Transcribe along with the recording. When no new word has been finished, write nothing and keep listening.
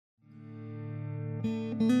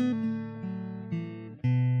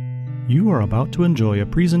You are about to enjoy a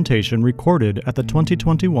presentation recorded at the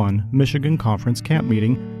 2021 Michigan Conference Camp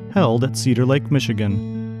Meeting held at Cedar Lake,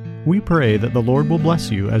 Michigan. We pray that the Lord will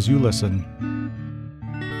bless you as you listen.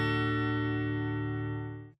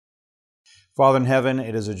 Father in heaven,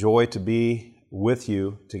 it is a joy to be with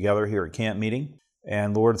you together here at Camp Meeting.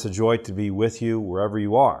 And Lord, it's a joy to be with you wherever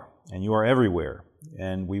you are. And you are everywhere.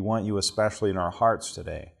 And we want you especially in our hearts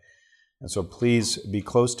today. And so please be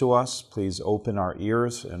close to us. Please open our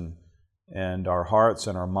ears and our hearts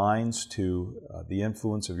and our minds to the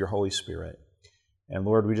influence of your Holy Spirit. And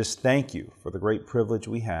Lord, we just thank you for the great privilege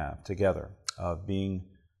we have together of being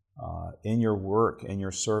in your work, in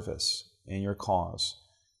your service, in your cause,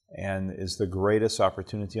 and is the greatest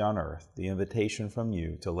opportunity on earth, the invitation from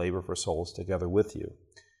you to labor for souls together with you.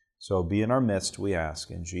 So be in our midst, we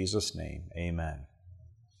ask, in Jesus' name, amen.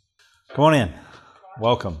 Come on in.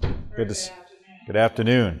 Welcome. Good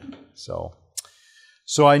afternoon. So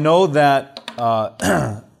I know that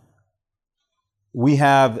we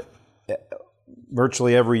have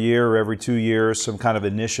virtually every year or every 2 years some kind of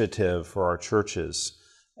initiative for our churches.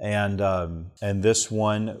 And this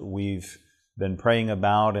one we've been praying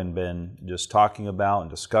about and been just talking about and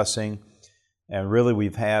discussing. And really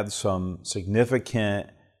we've had some significant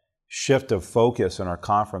shift of focus in our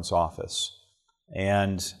conference office.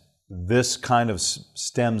 And this kind of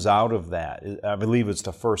stems out of that. I believe it's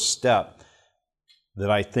the first step that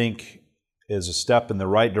I think is a step in the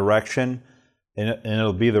right direction, and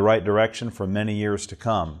it'll be the right direction for many years to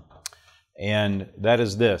come. And that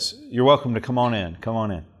is this. You're welcome to come on in. Come on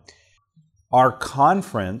in. Our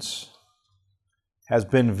conference has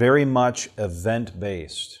been very much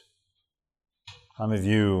event-based. How many of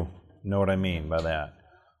you know what I mean by that?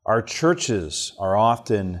 Our churches are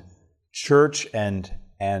often church and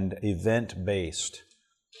event-based.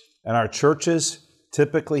 And our churches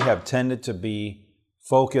typically have tended to be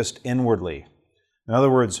focused inwardly. In other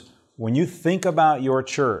words, when you think about your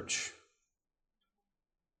church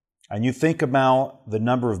and you think about the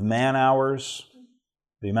number of man hours,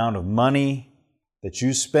 the amount of money that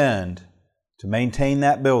you spend to maintain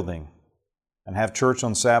that building and have church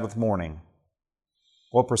on Sabbath morning,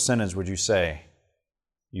 what percentage would you say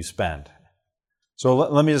you spend? So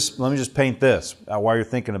let me just paint this while you're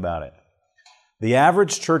thinking about it. The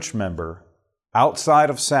average church member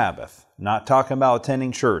outside of Sabbath, not talking about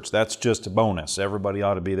attending church, that's just a bonus. Everybody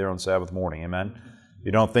ought to be there on Sabbath morning, amen? If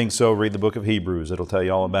you don't think so, read the book of Hebrews. It'll tell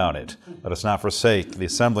you all about it. Let us not forsake the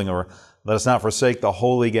assembling, or let us not forsake the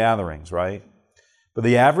holy gatherings, right? But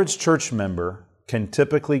the average church member can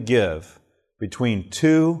typically give between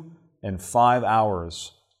 2 and 5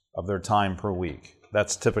 hours of their time per week.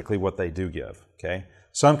 That's typically what they do give, okay?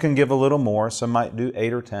 Some can give a little more. Some might do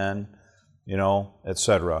 8 or 10,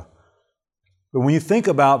 etc. But when you think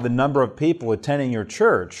about the number of people attending your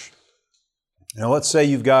church, let's say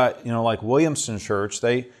you've got, like Williamson Church,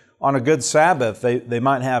 they, on a good Sabbath, they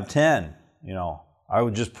might have 10, I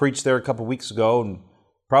would just preach there a couple weeks ago and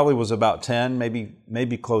probably was about 10,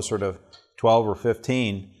 maybe closer to 12 or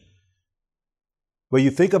 15. But you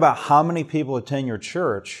think about how many people attend your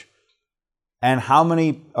church and how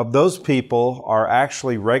many of those people are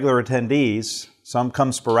actually regular attendees. Some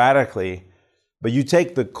come sporadically. But you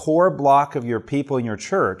take the core block of your people in your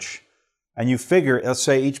church and you figure, let's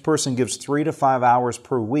say each person gives 3 to 5 hours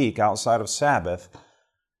per week outside of Sabbath.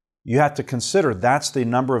 You have to consider that's the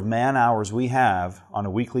number of man hours we have on a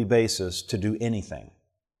weekly basis to do anything.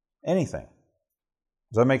 Anything.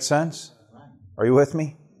 Does that make sense? Are you with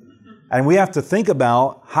me? And we have to think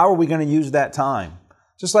about how are we going to use that time?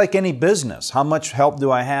 Just like any business. How much help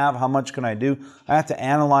do I have? How much can I do? I have to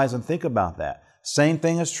analyze and think about that. Same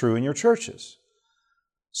thing is true in your churches.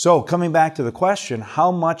 So, coming back to the question, how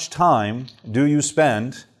much time do you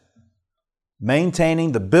spend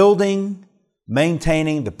maintaining the building,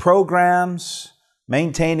 maintaining the programs,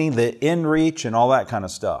 maintaining the in-reach and all that kind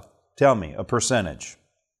of stuff? Tell me, a percentage.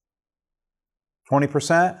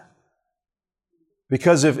 20%?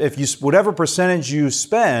 Because if you, whatever percentage you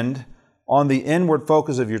spend on the inward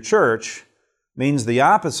focus of your church means the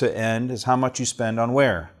opposite end is how much you spend on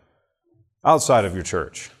where? Outside of your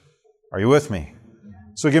church. Are you with me?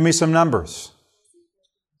 So give me some numbers.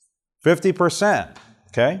 50%,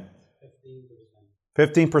 okay?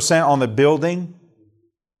 15% on the building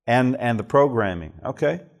and the programming.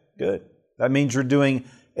 Okay, good. That means you're doing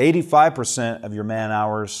 85% of your man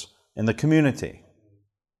hours in the community,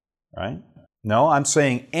 right? No, I'm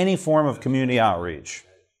saying any form of community outreach.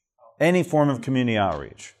 Any form of community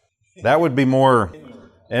outreach. That would be more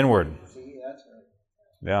inward.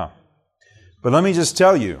 Yeah. But let me just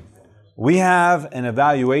tell you, We have an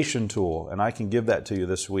evaluation tool, and I can give that to you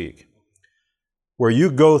this week, where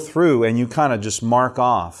you go through and you kind of just mark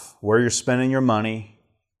off where you're spending your money,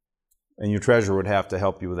 and your treasurer would have to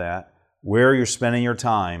help you with that, where you're spending your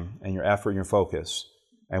time and your effort and your focus.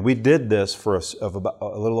 And we did this for a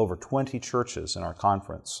little over 20 churches in our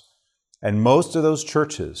conference. And most of those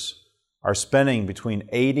churches are spending between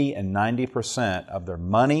 80 and 90% of their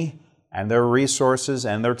money and their resources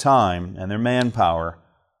and their time and their manpower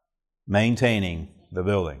maintaining the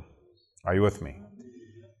building. Are you with me?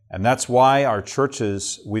 And that's why our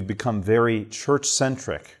churches, we've become very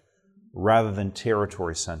church-centric rather than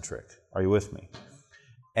territory-centric. Are you with me?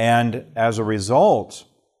 And as a result,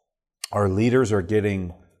 our leaders are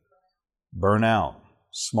getting burnt out,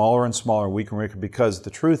 smaller and smaller, weaker and weaker, because the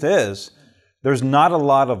truth is, there's not a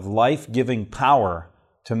lot of life-giving power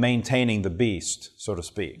to maintaining the beast, so to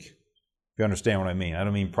speak. If you understand what I mean. I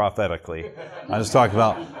don't mean prophetically. I just talk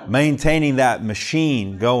about maintaining that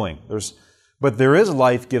machine going. But there is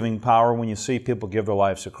life-giving power when you see people give their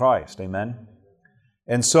lives to Christ. Amen?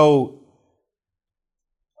 And so,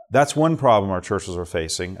 that's one problem our churches are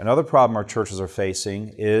facing. Another problem our churches are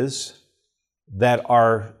facing is that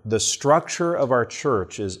the structure of our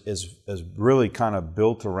church is really kind of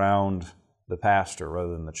built around the pastor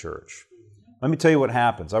rather than the church. Let me tell you what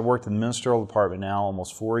happens. I've worked in the ministerial department now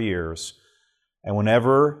almost 4 years, and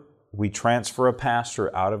whenever we transfer a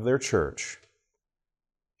pastor out of their church,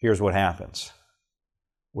 here's what happens.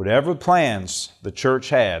 Whatever plans the church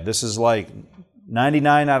had, this is like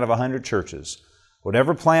 99 out of 100 churches,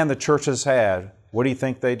 whatever plan the church has had, what do you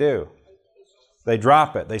think they do? They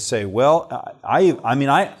drop it. They say, well,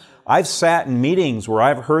 I've sat in meetings where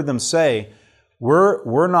I've heard them say,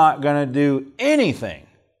 we're not going to do anything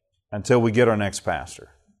until we get our next pastor.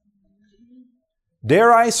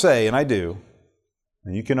 Dare I say, and I do,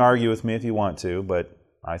 and you can argue with me if you want to, but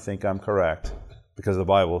I think I'm correct because the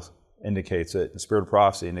Bible indicates it, the Spirit of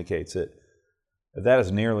prophecy indicates it, that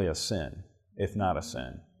is nearly a sin, if not a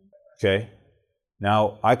sin. Okay?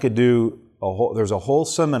 Now, I could do there's a whole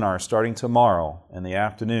seminar starting tomorrow in the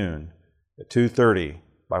afternoon at 2:30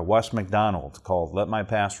 by Wes McDonald called Let My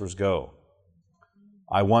Pastors Go.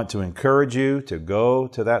 I want to encourage you to go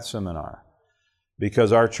to that seminar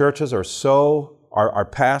because our churches are our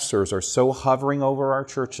pastors are so hovering over our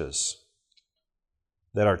churches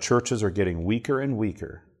that our churches are getting weaker and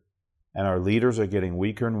weaker and our leaders are getting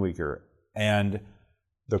weaker and weaker. And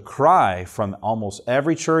the cry from almost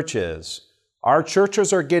every church is, our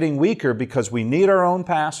churches are getting weaker because we need our own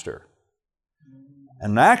pastor.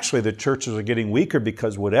 And actually, the churches are getting weaker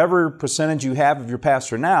because whatever percentage you have of your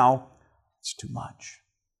pastor now, it's too much.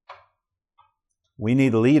 We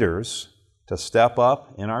need leaders to step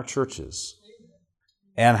up in our churches.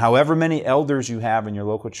 And however many elders you have in your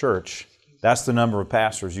local church, that's the number of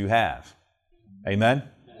pastors you have. Amen?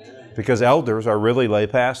 Because elders are really lay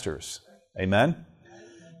pastors. Amen?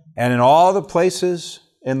 And in all the places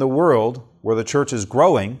in the world where the church is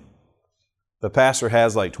growing, the pastor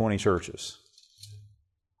has like 20 churches.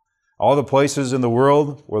 All the places in the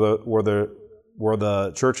world where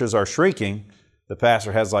the churches are shrinking, the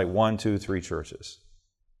pastor has like 1, 2, 3 churches.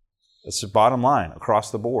 It's the bottom line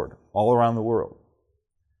across the board, all around the world.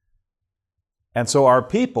 And so our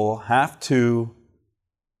people have to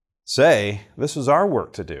say, this is our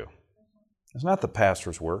work to do. It's not the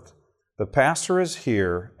pastor's work. The pastor is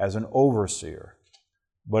here as an overseer.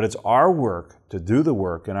 But it's our work to do the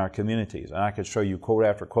work in our communities. And I could show you quote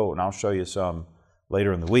after quote, and I'll show you some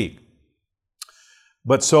later in the week.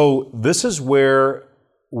 But so this is where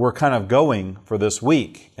we're kind of going for this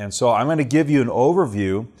week. And so I'm going to give you an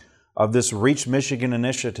overview of this Reach Michigan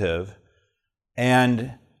initiative.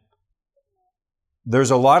 And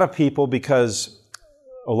there's a lot of people, because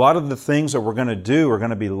a lot of the things that we're going to do are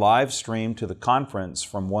going to be live streamed to the conference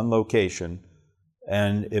from one location.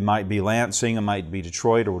 And it might be Lansing, it might be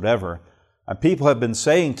Detroit or whatever. And people have been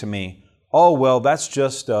saying to me, oh, well, that's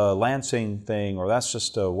just a Lansing thing, or that's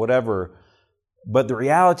just a whatever. But the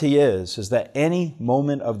reality is that any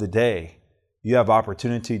moment of the day, you have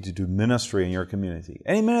opportunity to do ministry in your community.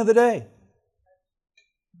 Any minute of the day.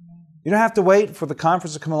 You don't have to wait for the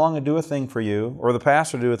conference to come along and do a thing for you, or the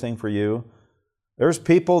pastor to do a thing for you. There's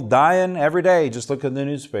people dying every day. Just look at the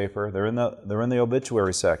newspaper. They're in the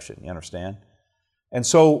obituary section, you understand? And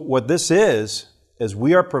so what this is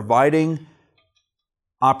we are providing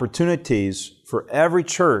opportunities for every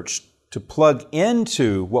church to plug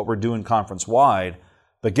into what we're doing conference-wide,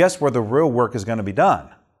 but guess where the real work is going to be done?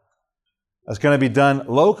 It's going to be done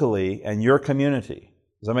locally in your community.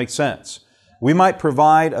 Does that make sense? We might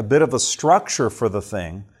provide a bit of a structure for the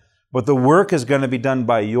thing, but the work is going to be done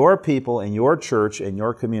by your people in your church and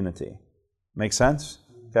your community. Make sense?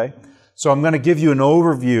 Okay? So I'm going to give you an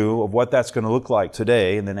overview of what that's going to look like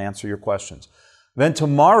today and then answer your questions. Then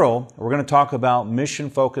tomorrow, we're going to talk about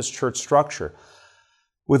mission-focused church structure.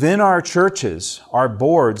 Within our churches, our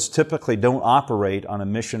boards typically don't operate on a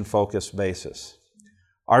mission-focused basis.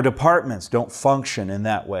 Our departments don't function in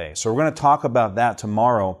that way. So we're going to talk about that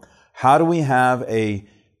tomorrow. How do we have a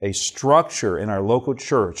structure in our local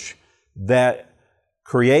church that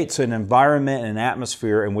creates an environment and an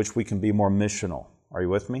atmosphere in which we can be more missional? Are you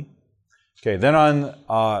with me? Okay, then on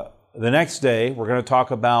the next day, we're going to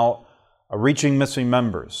talk about reaching missing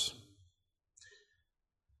members.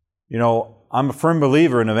 You know, I'm a firm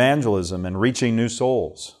believer in evangelism and reaching new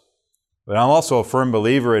souls. But I'm also a firm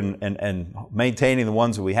believer in maintaining the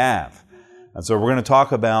ones that we have. And so we're going to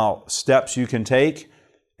talk about steps you can take.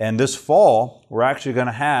 And this fall, we're actually going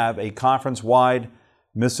to have a conference-wide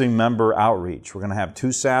missing member outreach. We're going to have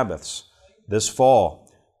 2 Sabbaths this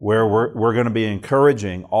fall where we're going to be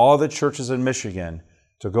encouraging all the churches in Michigan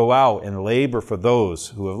to go out and labor for those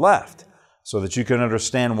who have left so that you can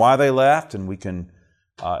understand why they left and we can,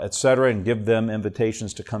 etc., and give them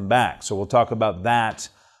invitations to come back. So we'll talk about that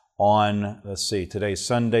on, let's see, today's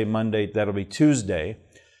Sunday, Monday, that'll be Tuesday.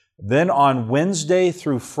 Then on Wednesday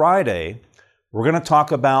through Friday, we're going to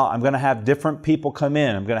talk about, I'm going to have different people come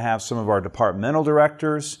in. I'm going to have some of our departmental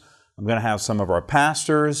directors. I'm going to have some of our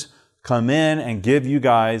pastors come in and give you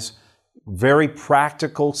guys very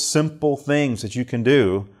practical, simple things that you can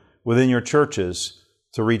do within your churches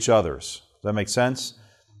to reach others. Does that make sense?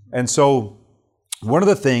 And so one of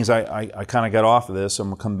the things, I kind of got off of this, I'm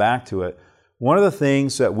going to come back to it. One of the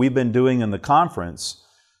things that we've been doing in the conference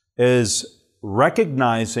is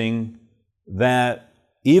recognizing that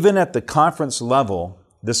even at the conference level,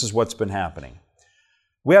 this is what's been happening.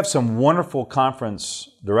 We have some wonderful conference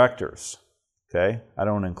directors, okay? I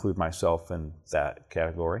don't include myself in that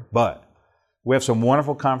category, but we have some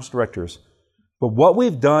wonderful conference directors. But what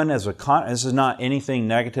we've done this is not anything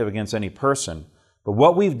negative against any person, but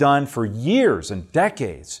what we've done for years and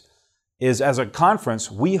decades is as a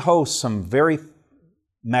conference, we host some very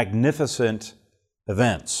magnificent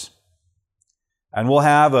events. And we'll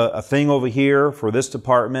have a thing over here for this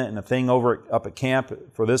department and a thing up at camp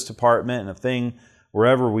for this department and a thing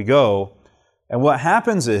wherever we go. And what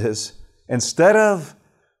happens is, instead of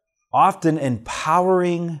often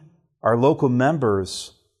empowering our local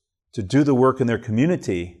members to do the work in their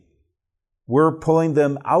community, we're pulling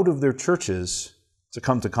them out of their churches to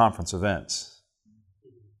come to conference events.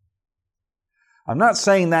 I'm not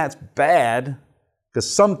saying that's bad,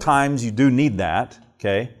 because sometimes you do need that,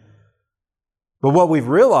 okay? But what we've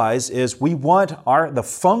realized is we want the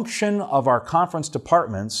function of our conference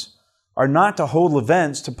departments are not to hold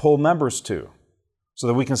events to pull members to, so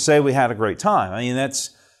that we can say we had a great time. I mean, that's,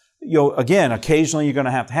 again, occasionally you're going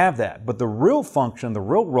to have that. But the real function, the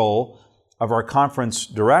real role of our conference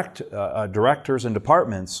directors and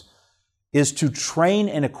departments is to train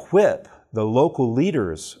and equip the local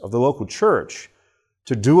leaders of the local church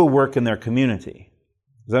to do a work in their community.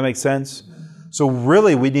 Does that make sense? So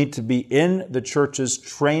really, we need to be in the churches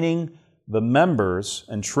training the members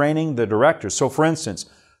and training the directors. So for instance,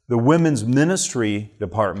 the women's ministry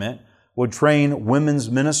department would train women's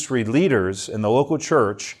ministry leaders in the local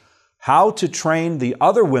church how to train the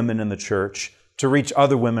other women in the church to reach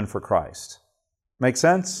other women for Christ. Make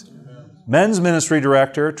sense? Men's ministry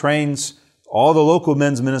director trains all the local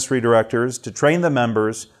men's ministry directors to train the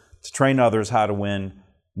members to train others how to win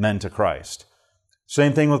men to Christ.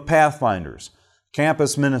 Same thing with Pathfinders,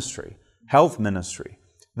 campus ministry, health ministry,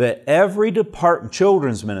 that every department,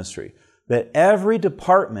 children's ministry, that every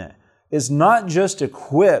department is not just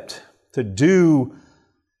equipped to do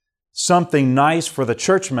something nice for the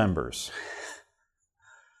church members,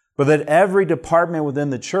 but that every department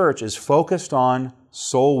within the church is focused on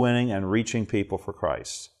soul winning and reaching people for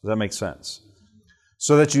Christ. Does that make sense?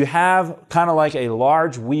 So that you have kind of like a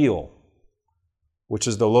large wheel, which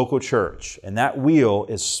is the local church, and that wheel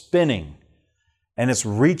is spinning, and it's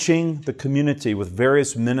reaching the community with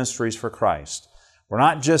various ministries for Christ. We're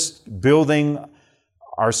not just building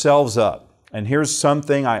ourselves up. And here's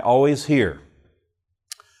something I always hear.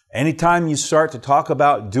 Anytime you start to talk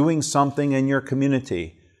about doing something in your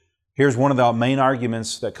community, here's one of the main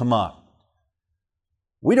arguments that come up.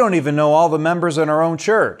 We don't even know all the members in our own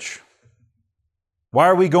church. Why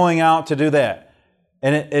are we going out to do that?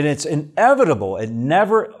 And it's inevitable. It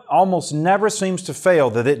almost never seems to fail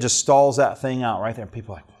that it just stalls that thing out right there. And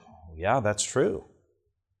people are like, oh, yeah, that's true.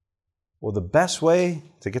 Well, the best way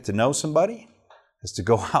to get to know somebody is to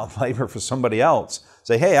go out and labor for somebody else.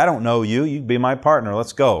 Say, hey, I don't know you. You be my partner.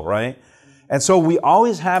 Let's go, right? And so we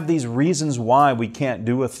always have these reasons why we can't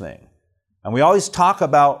do a thing. And we always talk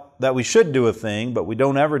about that we should do a thing, but we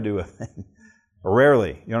don't ever do a thing. Or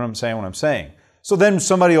rarely. You know what I'm saying? So then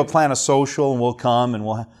somebody will plan a social and we'll come and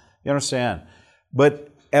you understand? But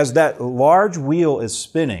as that large wheel is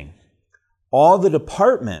spinning, all the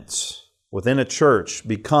departments within a church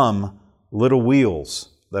become little wheels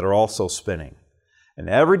that are also spinning. And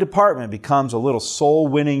every department becomes a little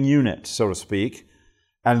soul-winning unit, so to speak,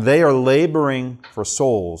 and they are laboring for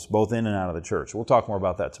souls both in and out of the church. We'll talk more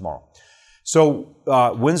about that tomorrow. So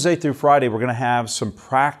Wednesday through Friday, we're going to have some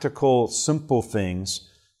practical, simple things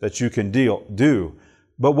that you can do.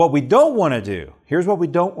 But what we don't want to do, here's what we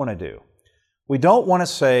don't want to do. We don't want to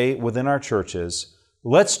say within our churches,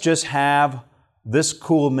 let's just have this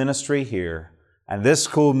cool ministry here, and this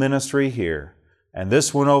cool ministry here, and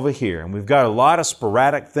this one over here. And we've got a lot of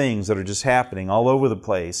sporadic things that are just happening all over the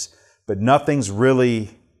place, but nothing's really,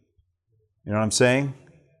 you know what I'm saying,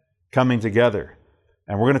 coming together.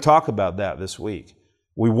 And we're going to talk about that this week.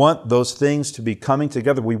 We want those things to be coming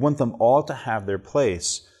together. We want them all to have their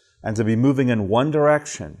place and to be moving in one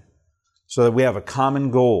direction so that we have a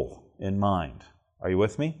common goal in mind. Are you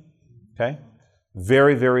with me? Okay?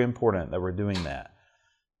 Very, very important that we're doing that.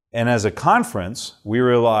 And as a conference, we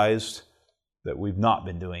realized that we've not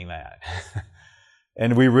been doing that.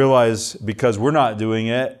 And we realize because we're not doing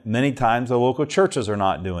it, many times the local churches are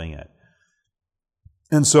not doing it.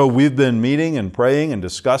 And so we've been meeting and praying and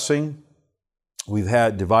discussing. We've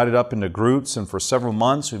had divided up into groups, and for several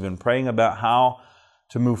months we've been praying about how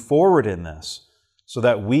to move forward in this so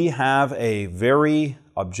that we have a very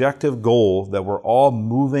objective goal that we're all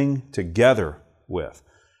moving together with.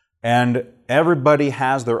 And everybody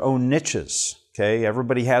has their own niches, okay?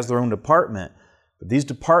 Everybody has their own department, but these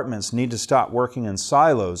departments need to stop working in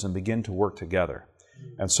silos and begin to work together.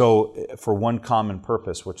 And so for one common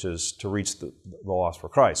purpose, which is to reach the lost for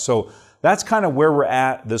Christ. So that's kind of where we're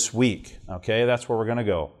at this week, okay? That's where we're going to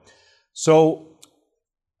go. So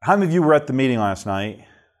how many of you were at the meeting last night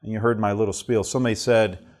and you heard my little spiel? Somebody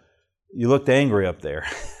said, you looked angry up there.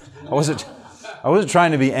 I wasn't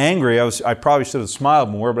trying to be angry. I probably should have smiled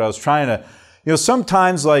more, but I was trying to,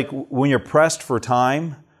 sometimes like when you're pressed for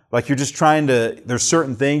time, like you're just trying to, there's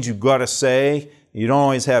certain things you've got to say. You don't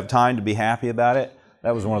always have time to be happy about it.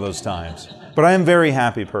 That was one of those times. But I am a very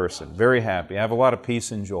happy person, very happy. I have a lot of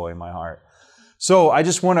peace and joy in my heart. So I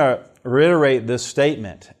just want to reiterate this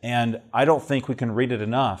statement, and I don't think we can read it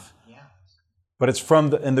enough. But it's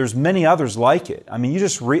from, and there's many others like it. I mean, you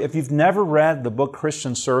just read, if you've never read the book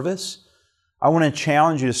Christian Service, I want to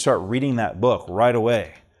challenge you to start reading that book right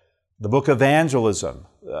away. The book Evangelism.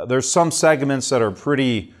 There's some segments that are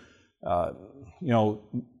pretty,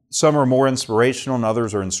 some are more inspirational and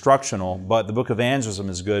others are instructional, but the book Evangelism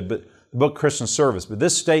is good, but the book Christian Service. But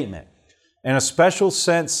this statement, in a special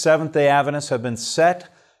sense, Seventh-day Adventists have been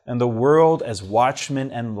set in the world as watchmen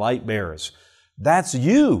and light bearers. That's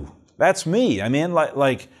you. That's me. I mean,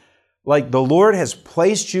 like the Lord has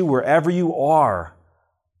placed you wherever you are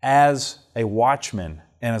as a watchman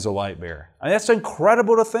and as a light bearer. I mean, that's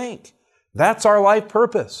incredible to think. That's our life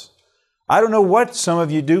purpose. I don't know what some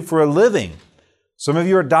of you do for a living. Some of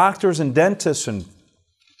you are doctors and dentists and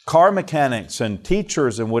car mechanics and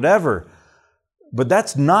teachers and whatever, but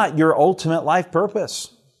that's not your ultimate life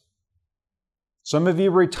purpose. Some of you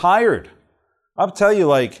are retired. I'll tell you,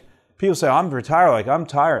 like, people say, I'm retired, like I'm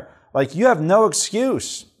tired. Like, you have no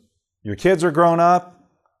excuse. Your kids are grown up,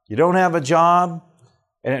 you don't have a job,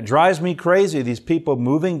 and it drives me crazy, these people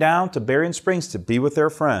moving down to Berrien Springs to be with their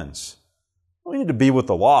friends. We need to be with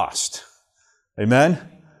the lost. Amen?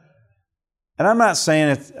 And I'm not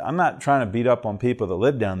saying I'm not trying to beat up on people that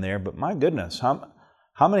live down there, but my goodness,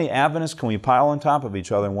 how many Adventists can we pile on top of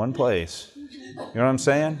each other in one place? You know what I'm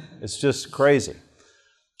saying? It's just crazy.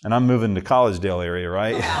 And I'm moving to Collegedale area,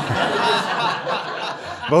 right?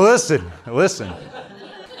 But listen.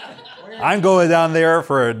 I'm going down there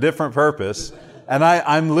for a different purpose, and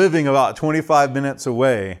I'm living about 25 minutes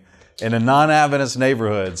away in a non-Adventist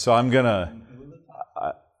neighborhood, so I'm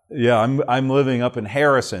living up in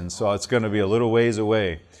Harrison, so it's going to be a little ways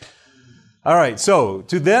away. All right, so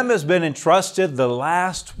to them has been entrusted the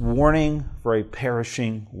last warning for a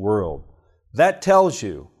perishing world. That tells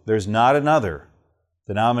you there's not another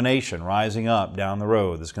denomination rising up down the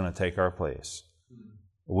road that's going to take our place.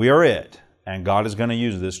 We are it, and God is going to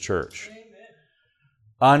use this church. Amen.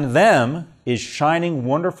 On them is shining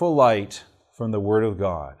wonderful light from the Word of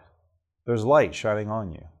God. There's light shining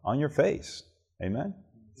on you, on your face. Amen?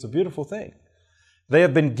 It's a beautiful thing. They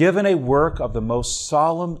have been given a work of the most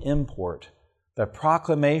solemn import, the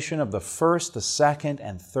proclamation of the first, the second,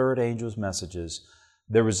 and third angels' messages.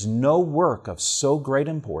 There is no work of so great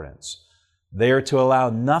importance, They are to allow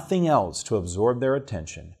nothing else to absorb their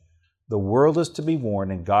attention. The world is to be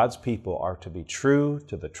warned, and God's people are to be true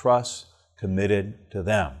to the trust committed to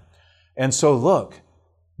them. And so look,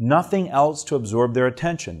 nothing else to absorb their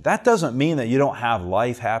attention. That doesn't mean that you don't have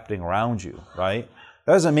life happening around you, right?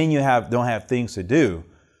 That doesn't mean you don't have things to do.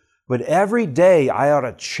 But every day I ought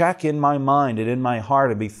to check in my mind and in my heart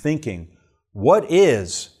and be thinking, what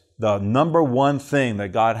is the number one thing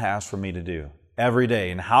that God has for me to do every day?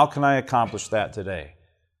 And how can I accomplish that today?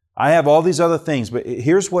 I have all these other things, but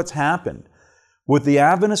here's what's happened. With the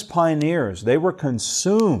Adventist pioneers, they were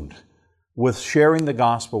consumed with sharing the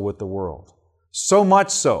gospel with the world. So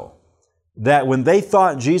much so that when they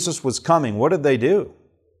thought Jesus was coming, what did they do?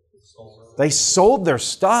 They sold their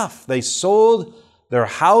stuff. They sold their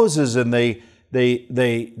houses, and they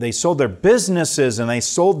sold their businesses, and they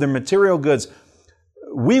sold their material goods.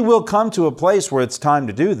 We will come to a place where it's time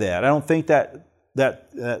to do that. I don't think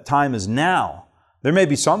that time is now. There may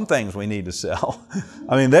be some things we need to sell.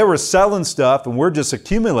 I mean, they were selling stuff, and we're just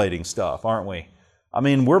accumulating stuff, aren't we? I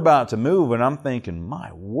mean, we're about to move, and I'm thinking,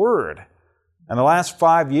 my word. And the last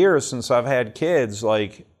 5 years since I've had kids,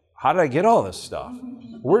 like, how did I get all this stuff?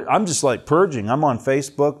 I'm just like purging. I'm on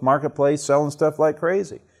Facebook, Marketplace, selling stuff like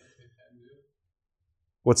crazy.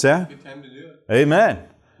 What's that? Good time to do it. Amen.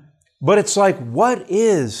 But it's like,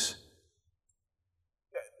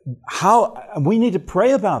 how, we need to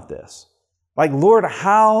pray about this. Like, Lord,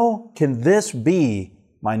 how can this be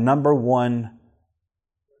my number one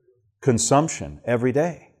consumption every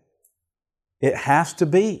day? It has to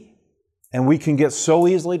be. And we can get so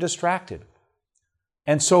easily distracted.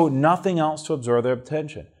 And so nothing else to absorb their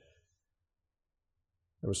attention.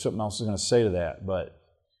 There was something else I was going to say to that, but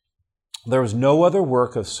there was no other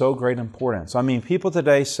work of so great importance. I mean, people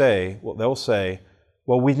today they'll say,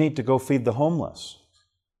 well, we need to go feed the homeless.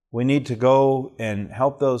 We need to go and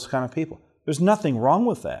help those kind of people. There's nothing wrong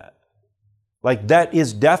with that. Like, that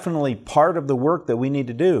is definitely part of the work that we need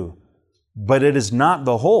to do, but it is not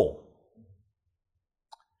the whole.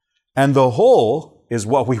 And the whole is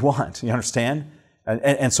what we want, you understand?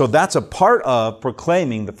 And so that's a part of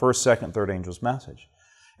proclaiming the first, second, third angel's message.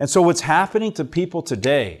 And so what's happening to people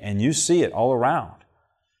today, and you see it all around,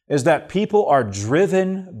 is that people are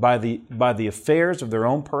driven by the affairs of their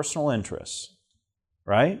own personal interests,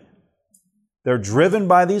 right? They're driven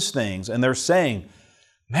by these things, and they're saying,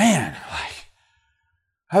 man,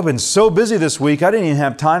 I've been so busy this week, I didn't even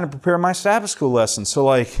have time to prepare my Sabbath school lesson. So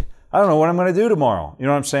I don't know what I'm going to do tomorrow. You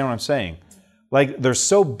know what I'm saying? Like, they're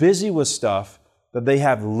so busy with stuff that they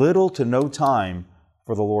have little to no time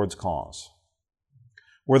for the Lord's cause.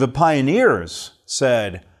 Where the pioneers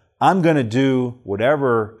said, I'm going to do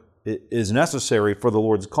whatever is necessary for the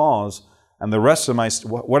Lord's cause, and the rest of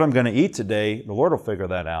what I'm going to eat today, the Lord will figure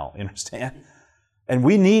that out. You understand? And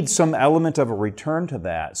we need some element of a return to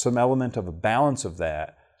that, some element of a balance of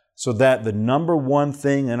that, so that the number one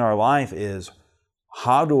thing in our life is,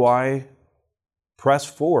 how do I press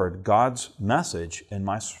forward God's message in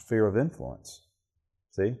my sphere of influence?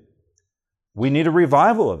 See? We need a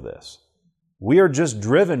revival of this. We are just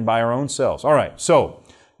driven by our own selves. All right, so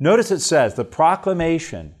notice it says the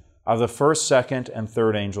proclamation of the first, second, and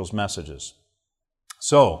third angels' messages.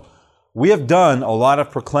 So, we have done a lot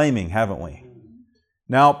of proclaiming, haven't we?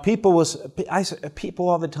 Now, people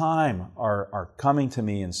all the time are coming to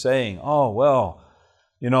me and saying, oh, well,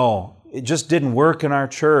 it just didn't work in our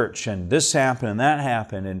church, and this happened and that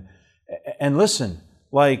happened. And listen,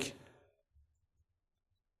 like,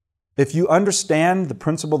 if you understand the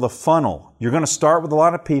principle of the funnel, you're going to start with a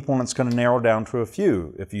lot of people, and it's going to narrow down to a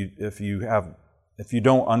few. If you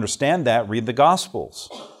don't understand that, read the Gospels.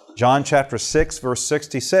 John chapter 6, verse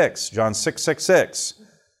 66, John 6:66.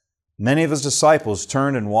 Many of his disciples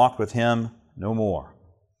turned and walked with him no more.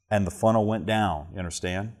 And the funnel went down, you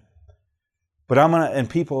understand? But and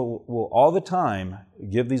people will all the time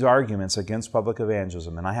give these arguments against public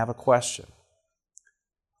evangelism, and I have a question.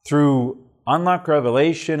 Through Unlocked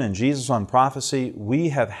Revelation and Jesus on Prophecy, we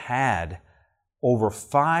have had over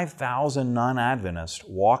 5,000 non-Adventists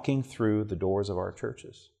walking through the doors of our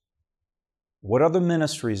churches. What other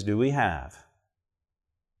ministries do we have?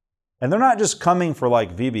 And they're not just coming for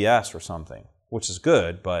like VBS or something, which is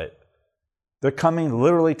good, but they're coming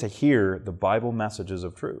literally to hear the Bible messages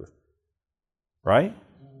of truth. Right?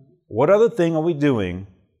 What other thing are we doing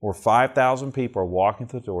where 5,000 people are walking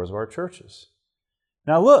through the doors of our churches?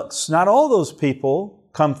 Now look, not all those people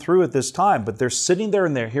come through at this time, but they're sitting there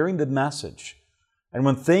and they're hearing the message. And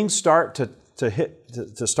when things start to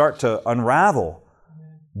unravel,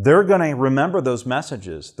 they're going to remember those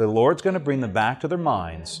messages. The Lord's going to bring them back to their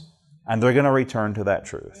minds, and they're going to return to that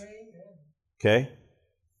truth. Okay?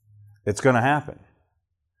 It's going to happen.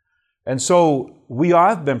 And so we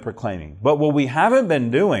have been proclaiming. But what we haven't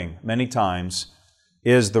been doing many times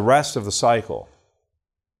is the rest of the cycle.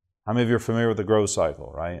 How many of you are familiar with the growth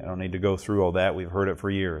cycle, right? I don't need to go through all that. We've heard it for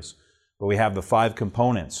years. But we have the 5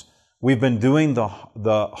 components. We've been doing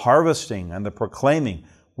the harvesting and the proclaiming.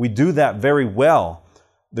 We do that very well.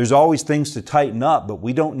 There's always things to tighten up, but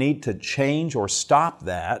we don't need to change or stop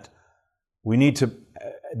that. We need to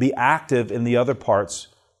be active in the other parts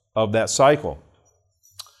of that cycle.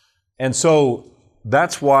 And so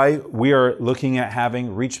that's why we are looking at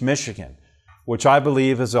having Reach Michigan, which I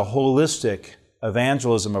believe is a holistic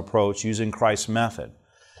evangelism approach using Christ's method.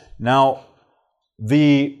 Now,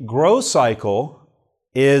 the growth cycle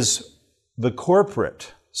is the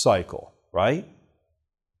corporate cycle, right?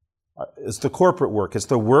 It's the corporate work. It's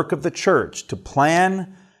the work of the church to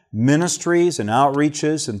plan ministries and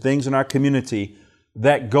outreaches and things in our community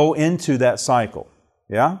that go into that cycle.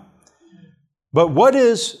 Yeah? But what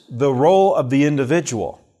is the role of the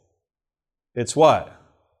individual? It's what?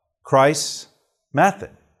 Christ's method,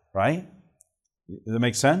 right? Does that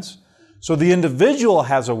make sense? So the individual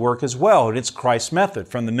has a work as well, and it's Christ's method.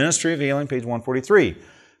 From the Ministry of Healing, page 143.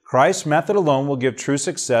 Christ's method alone will give true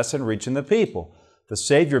success in reaching the people. The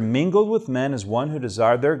Savior mingled with men as one who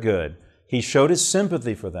desired their good. He showed His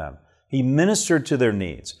sympathy for them. He ministered to their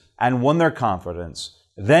needs and won their confidence.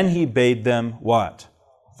 Then He bade them what?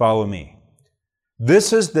 Follow me.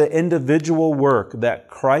 This is the individual work that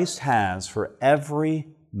Christ has for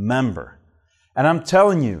every member. And I'm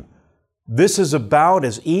telling you, this is about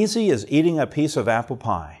as easy as eating a piece of apple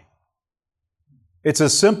pie. It's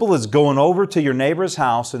as simple as going over to your neighbor's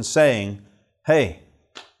house and saying, "Hey,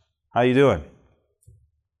 how you doing?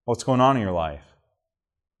 What's going on in your life?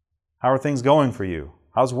 How are things going for you?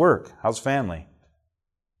 How's work? How's family?"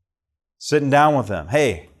 Sitting down with them.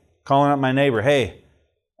 "Hey," calling up my neighbor, "Hey,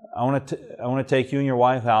 I want to take you and your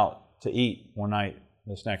wife out to eat one night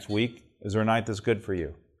this next week. Is there a night that's good for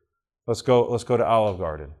you? Let's go to Olive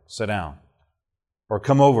Garden. Sit down. Or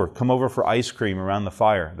come over for ice cream around the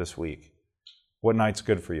fire this week. What night's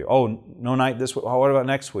good for you? Oh, no night this week. What about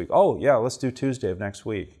next week? Oh, yeah, let's do Tuesday of next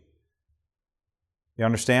week." You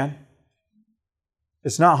understand?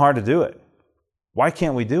 It's not hard to do it. Why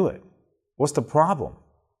can't we do it? What's the problem?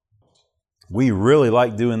 We really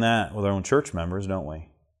like doing that with our own church members, don't we?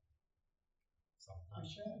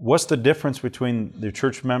 What's the difference between the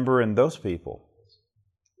church member and those people?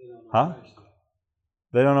 Huh?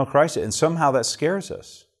 They don't know Christ yet, and somehow that scares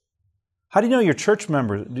us. How do you know your church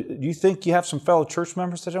members? Do you think you have some fellow church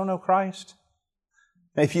members that don't know Christ?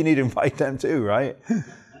 Maybe you need to invite them too, right?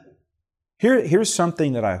 Here's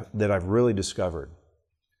something that I've really discovered.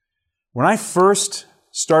 When I first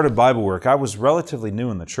started Bible work, I was relatively new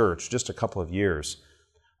in the church, just a couple of years.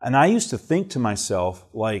 And I used to think to myself,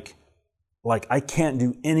 like I can't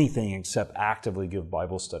do anything except actively give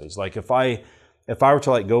Bible studies. Like if I were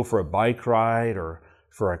to go for a bike ride or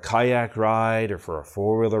for a kayak ride or for a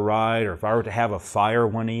four-wheeler ride, or if I were to have a fire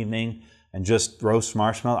one evening and just roast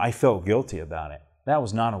marshmallow, I felt guilty about it. That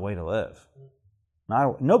was not a way to live.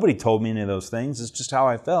 Nobody told me any of those things. It's just how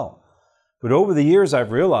I felt. But over the years,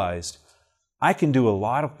 I've realized I can do a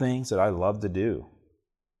lot of things that I love to do.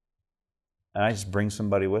 And I just bring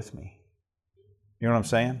somebody with me. You know what I'm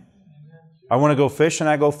saying? I want to go fishing,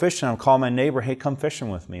 I go fishing. I'll call my neighbor, "Hey, come fishing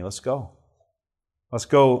with me. Let's go. Let's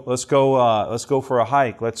go for a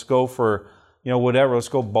hike. Let's go for, whatever. Let's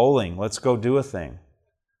go bowling. Let's go do a thing."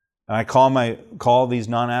 And I call these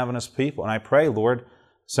non-Adventist people, and I pray, "Lord,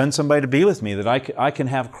 send somebody to be with me that I can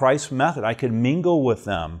have Christ's method. I can mingle with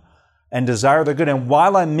them and desire their good." And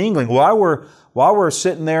while I'm mingling, while we're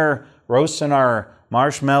sitting there roasting our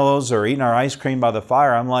marshmallows or eating our ice cream by the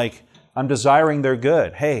fire, I'm desiring their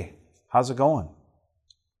good. "Hey, how's it going?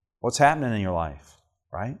 What's happening in your life?"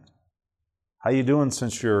 Right? "How you doing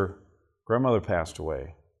since your grandmother passed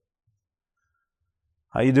away?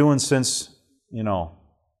 How you doing since you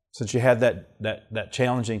had that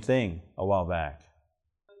challenging thing a while back?"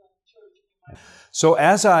 So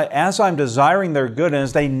as I'm desiring their good, and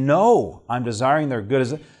as they know I'm desiring their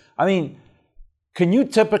good, can you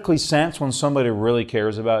typically sense when somebody really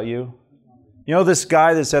cares about you? You know this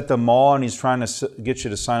guy that's at the mall and he's trying to get you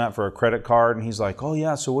to sign up for a credit card, and he's like, "Oh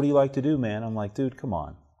yeah, so what do you like to do, man?" I'm like, "Dude, come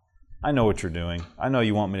on. I know what you're doing. I know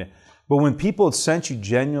you want me to." But when people sense you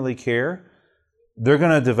genuinely care, they're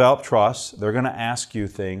going to develop trust. They're going to ask you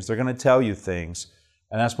things. They're going to tell you things.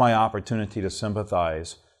 And that's my opportunity to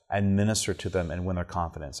sympathize and minister to them and win their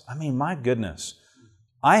confidence. My goodness.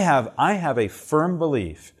 I have a firm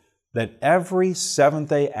belief that every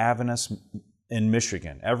Seventh-day Adventist in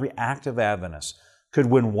Michigan, every active Adventist, could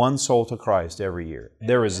win one soul to Christ every year.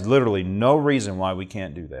 There is literally no reason why we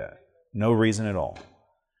can't do that. No reason at all.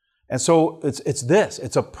 And so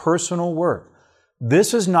it's a personal work.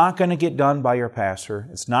 This is not going to get done by your pastor.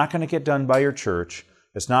 It's not going to get done by your church.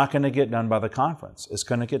 It's not going to get done by the conference. It's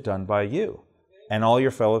going to get done by you and all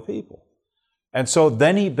your fellow people. And so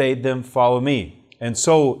then he bade them follow me. And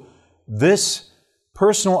so this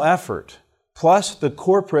personal effort, plus the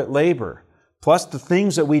corporate labor, plus the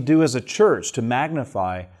things that we do as a church to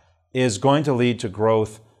magnify, is going to lead to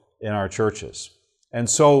growth in our churches. And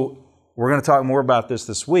so we're going to talk more about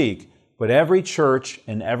this week, but every church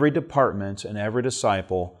and every department and every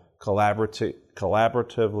disciple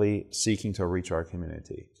collaboratively seeking to reach our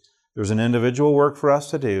community. There's an individual work for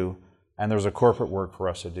us to do, and there's a corporate work for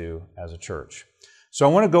us to do as a church. So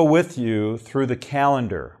I want to go with you through the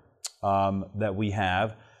calendar that we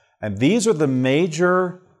have, and these are the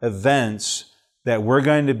major events that we're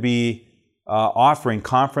going to be offering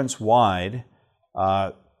conference-wide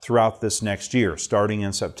throughout this next year, starting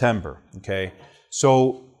in September. Okay,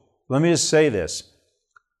 so let me just say this.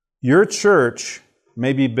 Your church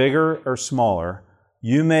may be bigger or smaller.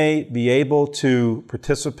 You may be able to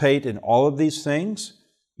participate in all of these things.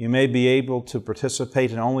 You may be able to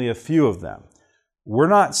participate in only a few of them. We're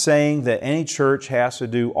not saying that any church has to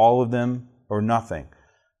do all of them or nothing.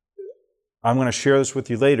 I'm going to share this with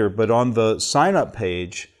you later, but on the sign-up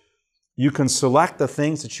page, you can select the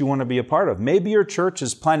things that you want to be a part of. Maybe your church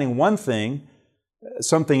is planning one thing,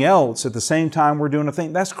 something else, at the same time we're doing a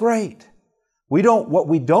thing. That's great. What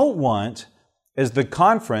we don't want is the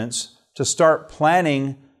conference to start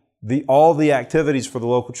planning all the activities for the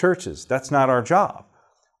local churches. That's not our job.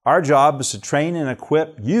 Our job is to train and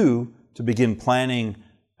equip you to begin planning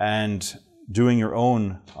and doing your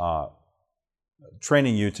own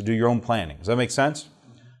training you to do your own planning. Does that make sense?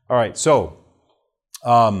 All right, so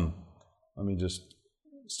let me just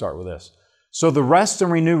start with this. So the Rest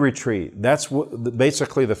and Renew Retreat, that's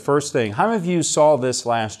basically the first thing. How many of you saw this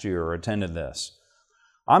last year or attended this?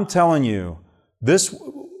 I'm telling you, this,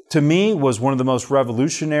 to me, was one of the most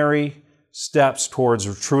revolutionary steps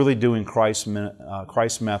towards truly doing Christ's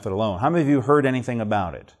method alone. How many of you heard anything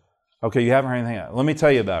about it? Okay, you haven't heard anything about it. Let me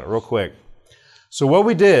tell you about it real quick. So what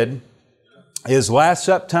we did is last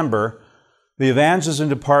September, the evangelism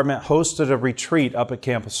department hosted a retreat up at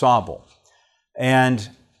Camp Ensemble. And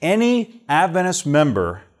any Adventist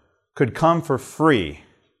member could come for free.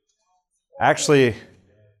 Actually,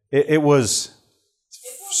 it was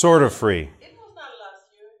sort of free. It was not last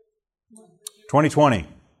year. 2020.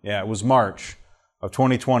 Yeah, it was March of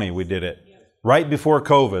 2020 we did it. Right before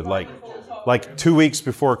COVID, like 2 weeks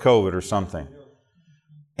before COVID or something.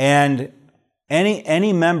 And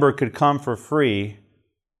any member could come for free.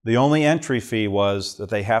 The only entry fee was that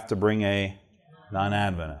they have to bring a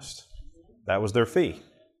non-Adventist. That was their fee.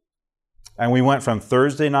 And we went from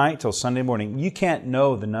Thursday night till Sunday morning. You can't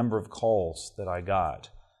know the number of calls that I got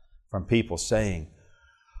from people saying,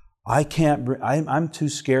 I'm too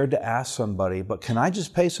scared to ask somebody, but can I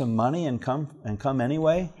just pay some money and come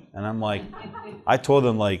anyway? And I'm like, I told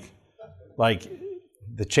them like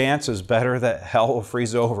the chance is better that hell will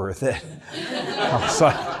freeze over.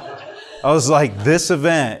 I was like, this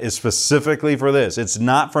event is specifically for this. It's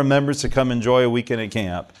not for members to come enjoy a weekend at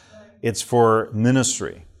camp. It's for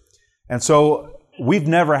ministry. And so we've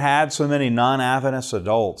never had so many non-Adventist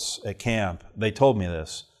adults at camp. They told me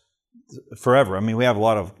this forever. I mean, we have a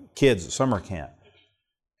lot of kids at summer camp.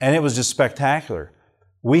 And it was just spectacular.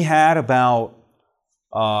 We had about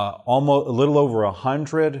almost a little over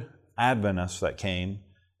 100 Adventists that came,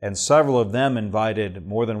 and several of them invited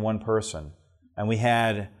more than one person. And we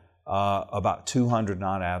had about 200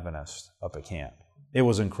 non-Adventists up at camp. It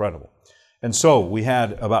was incredible. And so we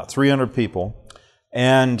had about 300 people,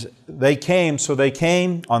 and they came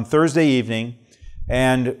on Thursday evening,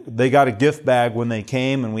 and they got a gift bag when they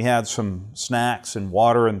came, and we had some snacks and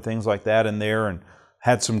water and things like that in there, and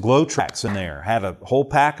had some glow tracks in there, had a whole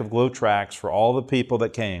pack of glow tracks for all the people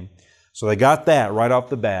that came. So they got that right off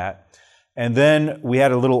the bat. And then we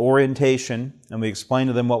had a little orientation, and we explained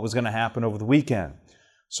to them what was going to happen over the weekend.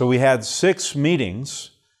 So we had 6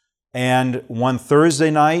 meetings, and one Thursday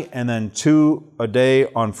night, and then 2 a day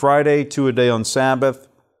on Friday, 2 a day on Sabbath,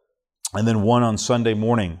 and then 1 on Sunday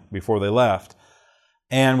morning before they left.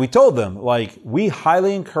 And we told them, we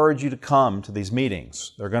highly encourage you to come to these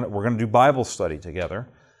meetings. We're going to do Bible study together,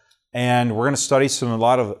 and we're going to study a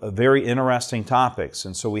lot of very interesting topics.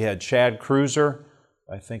 And so we had Chad Cruiser.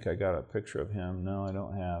 I think I got a picture of him. No, I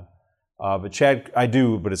don't have. But Chad, I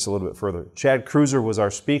do, but it's a little bit further. Chad Cruiser was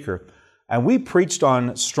our speaker, and we preached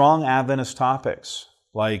on strong Adventist topics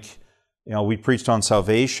like We preached on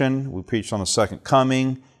salvation. We preached on the second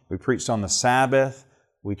coming. We preached on the Sabbath.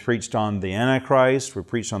 We preached on the Antichrist. We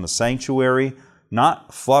preached on the sanctuary.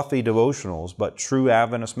 Not fluffy devotionals, but true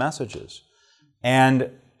Adventist messages.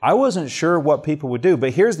 And I wasn't sure what people would do,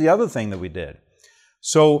 but here's the other thing that we did.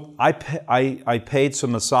 So I paid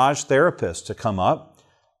some massage therapists to come up,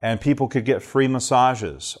 and people could get free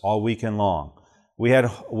massages all weekend long.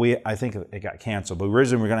 I think it got canceled, but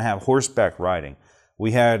originally we were going to have horseback riding.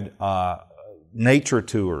 We had nature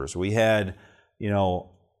tours. We had,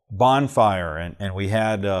 bonfire, and we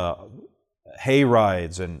had hay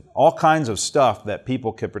rides and all kinds of stuff that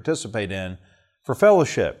people could participate in for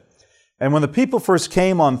fellowship. And when the people first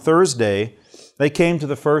came on Thursday, they came to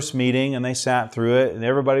the first meeting and they sat through it, and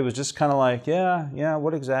everybody was just kind of like, yeah,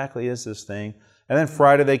 what exactly is this thing? And then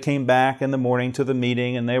Friday they came back in the morning to the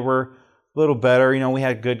meeting, and they were a little better. We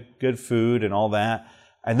had good food and all that.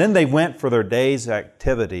 And then they went for their day's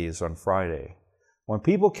activities on Friday. When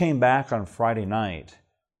people came back on Friday night,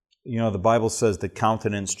 the Bible says the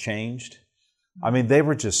countenance changed. I mean, they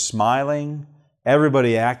were just smiling.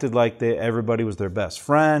 Everybody acted like everybody was their best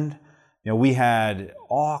friend. We had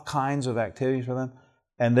all kinds of activities for them,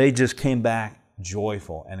 and they just came back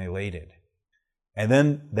joyful and elated. And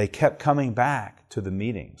then they kept coming back to the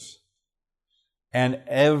meetings. And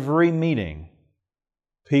every meeting,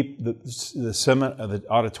 the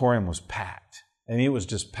auditorium was packed. I mean, it was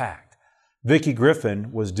just packed. Vicki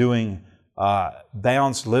Griffin was doing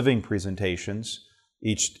balanced living presentations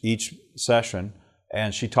each session,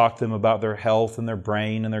 and she talked to them about their health and their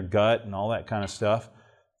brain and their gut and all that kind of stuff.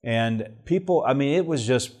 And people, it was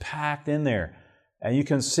just packed in there. And you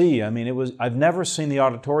can see, I've never seen the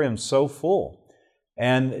auditorium so full.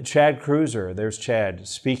 And Chad Cruiser, there's Chad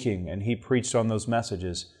speaking, and he preached on those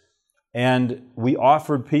messages. And we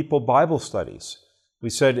offered people Bible studies. We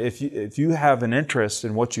said, if you have an interest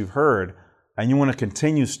in what you've heard and you want to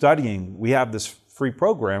continue studying, we have this free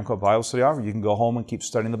program called Bible Study Offer. You can go home and keep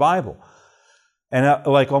studying the Bible. And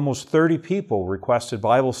almost 30 people requested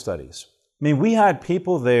Bible studies. We had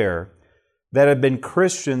people there that had been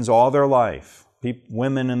Christians all their life,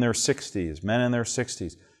 women in their 60s, men in their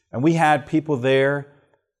 60s. And we had people there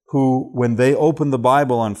who, when they opened the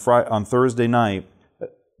Bible on Thursday night,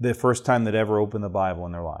 the first time they'd ever opened the Bible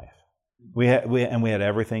in their life. We had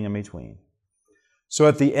everything in between. So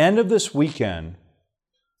at the end of this weekend,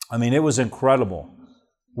 it was incredible.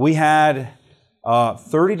 We had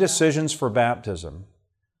 30 decisions for baptism,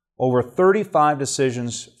 over 35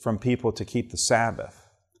 decisions from people to keep the Sabbath.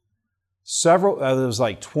 There was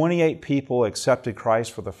 28 people accepted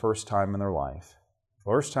Christ for the first time in their life.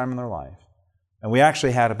 First time in their life. And we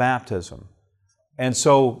actually had a baptism. And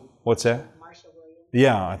so, what's that? Marsha Williams.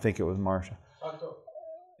 Yeah, I think it was Marsha.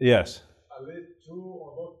 Yes. At least 2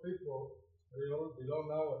 of those people belong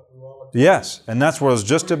now to our... Yes, and that's what I was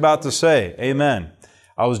just about to say. Amen.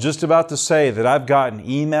 I was just about to say that I've gotten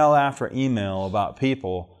email after email about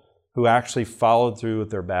people who actually followed through with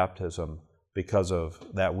their baptism because of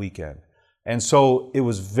that weekend. And so it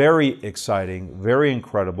was very exciting, very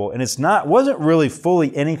incredible. And wasn't really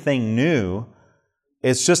fully anything new.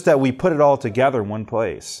 It's just that we put it all together in one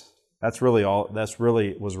place. Was really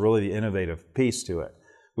the innovative piece to it.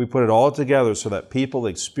 We put it all together so that people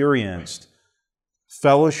experienced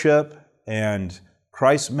fellowship and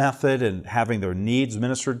Christ's method and having their needs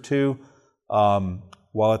ministered to,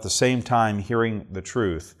 while at the same time hearing the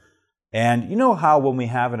truth. And you know how when we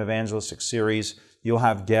have an evangelistic series, you'll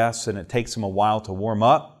have guests and it takes them a while to warm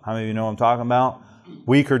up? How many of you know what I'm talking about?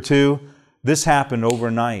 Week or two. This happened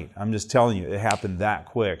overnight. I'm just telling you, it happened that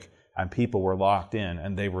quick. And people were locked in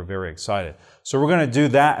and they were very excited. So we're going to do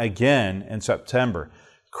that again in September.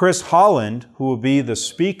 Chris Holland, who will be the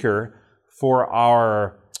speaker for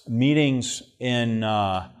our meetings in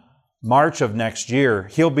March of next year,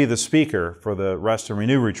 he'll be the speaker for the Rest and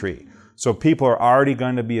Renew retreat. So people are already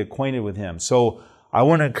going to be acquainted with him. So I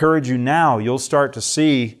want to encourage you now, you'll start to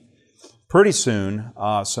see pretty soon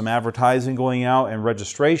some advertising going out and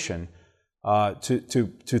registration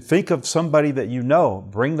to think of somebody that you know,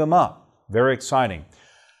 bring them up. Very exciting.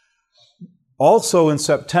 Also in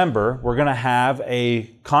September, we're going to have a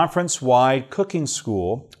conference-wide cooking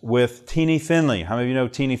school with Teenie Finley. How many of you know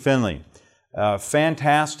Teenie Finley?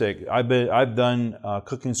 Fantastic. I've done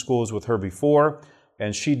cooking schools with her before,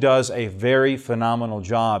 and she does a very phenomenal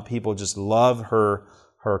job. People just love her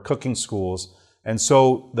cooking schools. And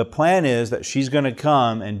so the plan is that she's going to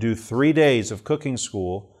come and do 3 days of cooking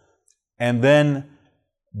school, and then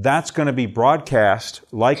that's going to be broadcast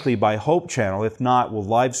likely by Hope Channel. If not, we'll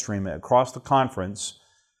live stream it across the conference.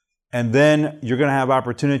 And then you're going to have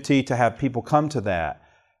opportunity to have people come to that.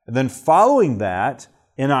 And then following that,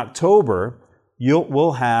 in October,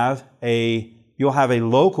 you'll have a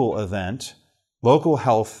local event, local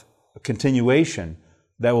health continuation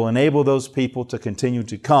that will enable those people to continue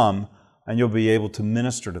to come, and you'll be able to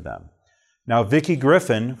minister to them. Now, Vicki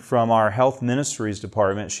Griffin from our Health Ministries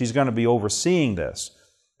Department, she's going to be overseeing this.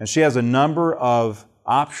 And she has a number of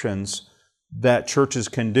options that churches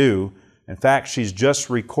can do. In fact, she's just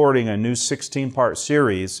recording a new 16-part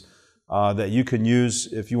series that you can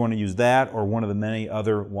use if you want to use that or one of the many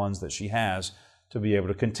other ones that she has to be able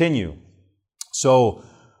to continue. So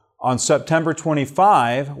on September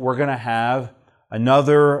 25, we're going to have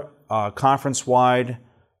another conference-wide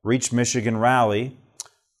Reach Michigan rally,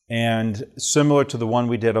 and similar to the one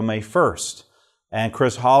we did on May 1st. And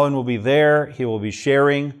Chris Holland will be there. He will be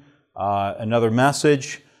sharing another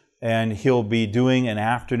message, and he'll be doing an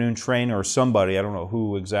afternoon training, or somebody, I don't know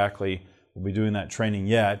who exactly will be doing that training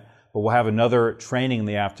yet, but we'll have another training in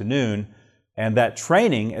the afternoon, and that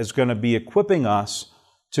training is going to be equipping us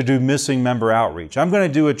to do missing member outreach. I'm going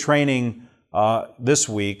to do a training this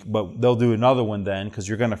week, but they'll do another one then, because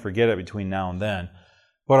you're going to forget it between now and then.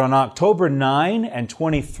 But on October 9 and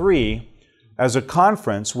 23, as a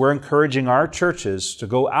conference, we're encouraging our churches to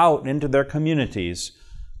go out into their communities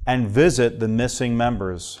and visit the missing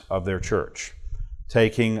members of their church,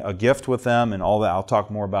 taking a gift with them and all that. I'll talk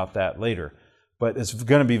more about that later. But it's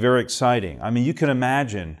going to be very exciting. I mean, you can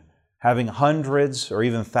imagine having hundreds or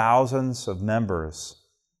even thousands of members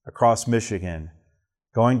across Michigan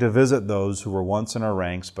going to visit those who were once in our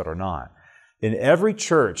ranks but are not. In every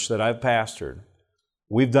church that I've pastored,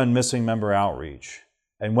 we've done missing member outreach.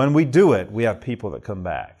 And when we do it, we have people that come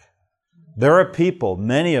back. There are people,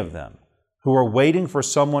 many of them, who are waiting for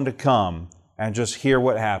someone to come and just hear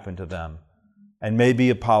what happened to them and maybe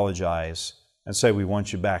apologize and say, we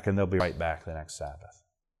want you back, and they'll be right back the next Sabbath.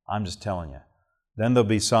 I'm just telling you. Then there'll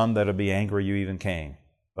be some that'll be angry you even came.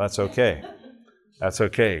 That's okay. That's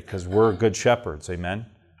okay, because we're good shepherds, amen?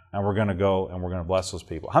 And we're going to go and we're going to bless those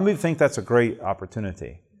people. How many think that's a great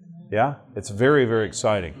opportunity? Yeah? It's very, very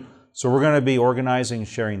exciting. So we're going to be organizing and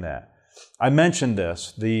sharing that. I mentioned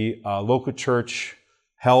this, the local church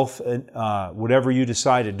health, whatever you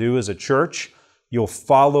decide to do as a church, you'll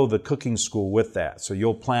follow the cooking school with that. So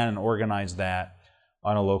you'll plan and organize that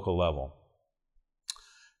on a local level.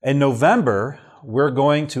 In November, we're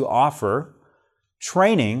going to offer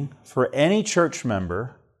training for any church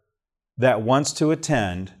member that wants to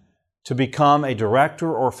attend to become a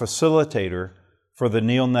director or facilitator for the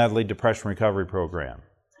Neil Nedley Depression Recovery Program.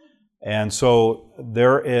 And so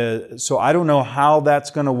I don't know how that's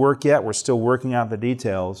going to work yet. We're still working out the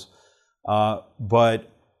details. But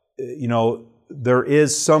there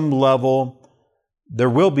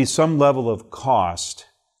will be some level of cost,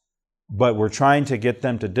 but we're trying to get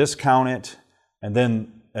them to discount it. And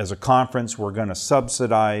then as a conference, we're going to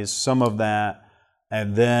subsidize some of that.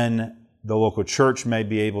 And then the local church may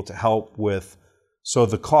be able to help with. So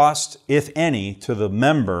the cost, if any, to the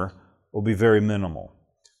member will be very minimal.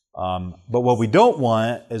 But what we don't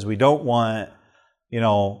want is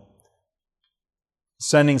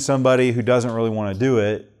sending somebody who doesn't really want to do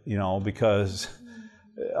it, because,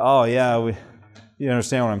 you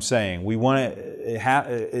understand what I'm saying. We want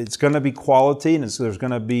it's going to be quality, and there's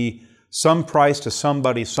going to be some price to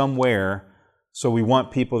somebody somewhere, so we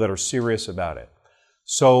want people that are serious about it.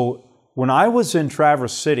 So when I was in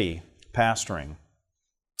Traverse City pastoring,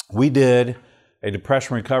 we did a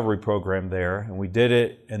depression recovery program there, and we did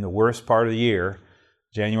it in the worst part of the year,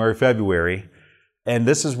 January, February, and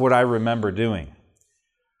this is what I remember doing.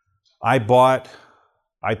 I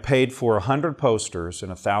paid for 100 posters and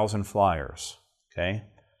 1,000 flyers, okay?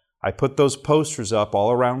 I put those posters up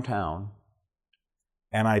all around town,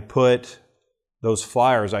 and I put those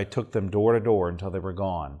flyers, I took them door to door until they were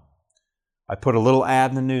gone. I put a little ad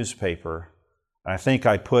in the newspaper. I think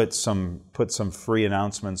I put some free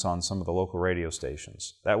announcements on some of the local radio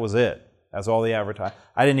stations. That was it. That's all the advertising.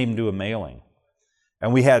 I didn't even do a mailing.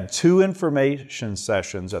 And we had 2 information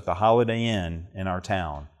sessions at the Holiday Inn in our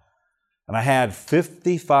town. And I had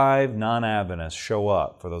 55 non-Adventists show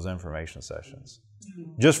up for those information sessions.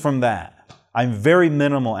 Just from that. I'm very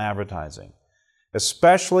minimal advertising.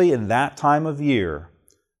 Especially in that time of year,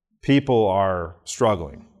 people are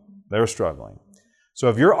struggling. They're struggling. So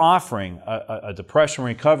if you're offering a depression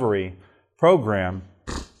recovery program,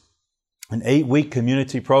 an 8-week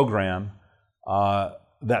community program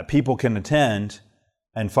that people can attend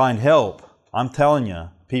and find help, I'm telling you,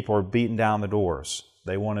 people are beating down the doors.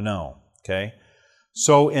 They want to know, okay?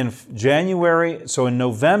 So in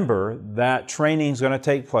November, that training is going to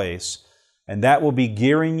take place, and that will be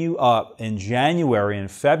gearing you up in January and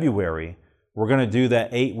February. We're going to do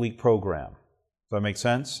that 8-week program. that make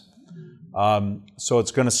sense? So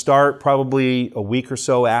it's going to start probably a week or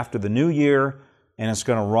so after the new year, and it's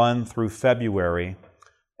going to run through February.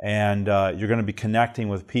 And you're going to be connecting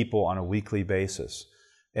with people on a weekly basis.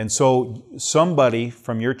 And so somebody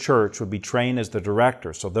from your church would be trained as the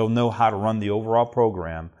director, so they'll know how to run the overall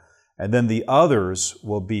program. And then the others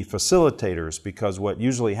will be facilitators, because what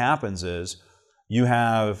usually happens is you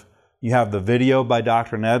have the video by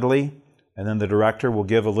Dr. Nedley, and then the director will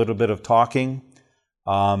give a little bit of talking,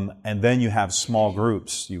 and then you have small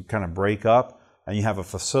groups. You kind of break up, and you have a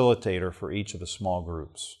facilitator for each of the small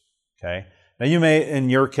groups. Okay? Now you may, in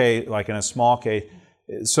your case, like in a small case,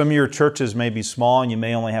 some of your churches may be small and you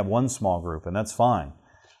may only have one small group, and that's fine.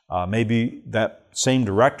 Maybe that same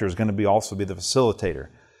director is going to also be the facilitator.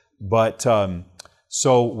 But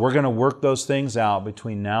so we're going to work those things out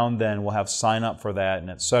between now and then. We'll have sign up for that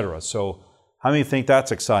and etc. So how many think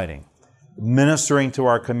that's exciting? Ministering to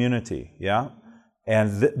our community, yeah?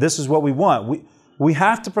 And this is what we want. We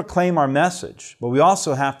have to proclaim our message, but we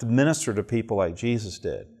also have to minister to people like Jesus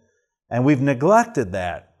did. And we've neglected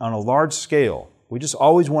that on a large scale. We just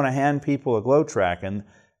always want to hand people a glow track, and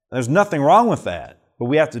there's nothing wrong with that. But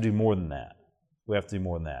we have to do more than that. We have to do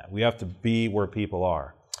more than that. We have to be where people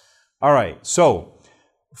are. All right, so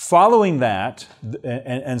following that,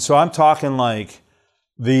 and so I'm talking like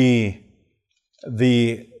the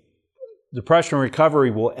Depression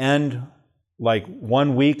Recovery will end like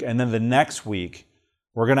 1 week, and then the next week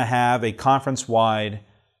we're going to have a conference-wide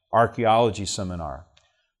archaeology seminar.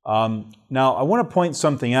 Now, I want to point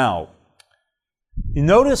something out. You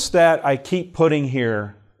notice that I keep putting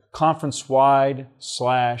here conference-wide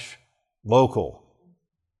 / local.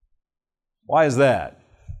 Why is that?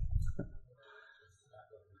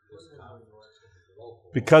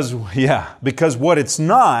 Because what it's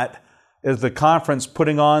not is the conference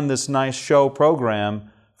putting on this nice show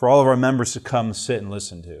program for all of our members to come sit and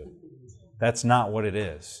listen to. That's not what it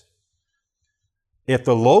is. If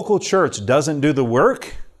the local church doesn't do the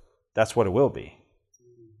work, that's what it will be.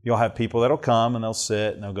 You'll have people that'll come and they'll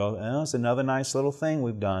sit and they'll go, oh, it's another nice little thing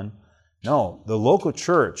we've done. No, the local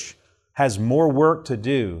church has more work to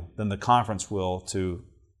do than the conference will to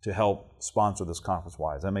help sponsor this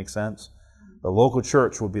conference-wide. Does that make sense? The local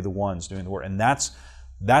church will be the ones doing the work. And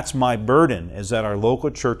that's my burden, is that our local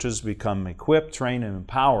churches become equipped, trained, and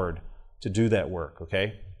empowered to do that work,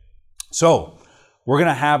 okay? So, we're going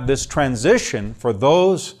to have this transition for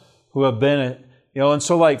those who have been, and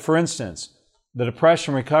so like, for instance, the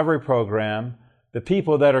Depression Recovery Program, the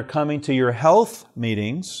people that are coming to your health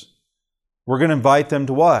meetings, we're going to invite them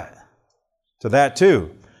to what? To that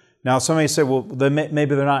too. Now, somebody said, well,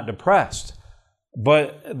 maybe they're not depressed.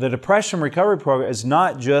 But the Depression Recovery Program is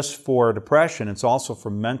not just for depression, it's also for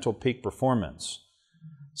mental peak performance.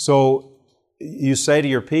 So you say to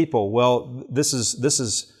your people, well, this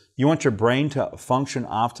is you want your brain to function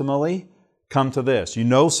optimally? Come to this. You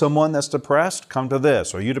know someone that's depressed? Come to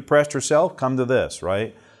this. Are you depressed yourself? Come to this,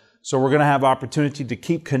 right? So we're going to have opportunity to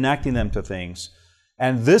keep connecting them to things.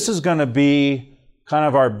 And this is going to be kind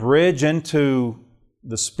of our bridge into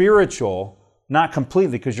the spiritual. Not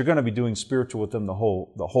completely, because you're going to be doing spiritual with them the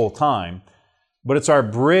whole time. But it's our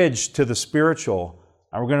bridge to the spiritual.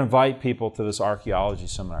 And we're going to invite people to this archaeology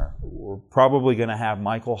seminar. We're probably going to have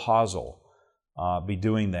Michael Hazel be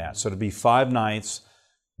doing that. So it'll be 5 nights.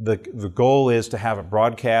 The goal is to have it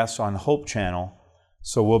broadcast on Hope Channel.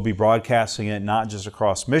 So we'll be broadcasting it not just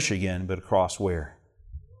across Michigan, but across where?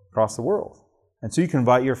 Across the world. And so you can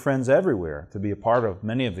invite your friends everywhere to be a part of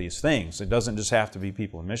many of these things. It doesn't just have to be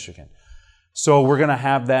people in Michigan. So we're going to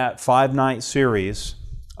have that 5-night series,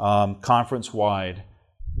 conference-wide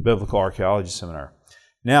Biblical Archaeology Seminar.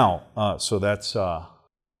 Now, so that's...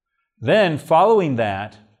 Then following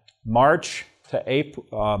that, March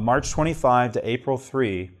 25 to April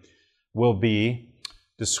 3 will be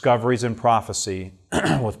Discoveries in Prophecy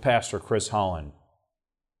with Pastor Chris Holland.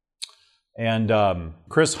 And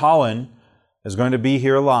Chris Holland is going to be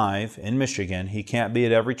here live in Michigan. He can't be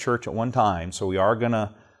at every church at one time, so we are going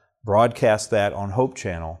to broadcast that on Hope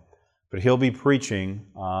Channel, but he'll be preaching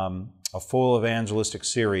a full evangelistic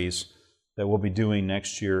series that we'll be doing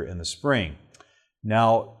next year in the spring.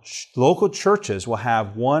 Now, local churches will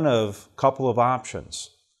have one of a couple of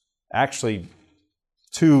options. Actually,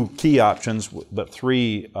 2 key options, but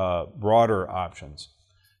 3 broader options.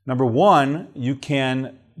 Number 1, you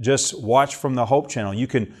can just watch from the Hope Channel. You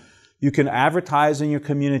can advertise in your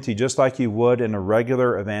community just like you would in a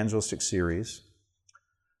regular evangelistic series.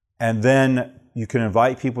 And then you can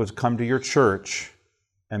invite people to come to your church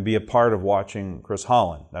and be a part of watching Chris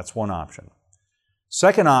Holland. That's one option.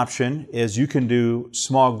 Second option is you can do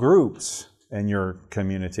small groups in your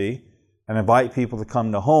community and invite people to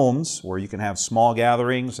come to homes where you can have small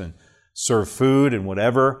gatherings and serve food and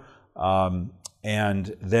whatever,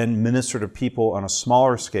 and then minister to people on a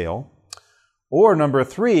smaller scale. Or number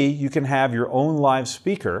 3, you can have your own live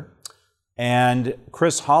speaker, and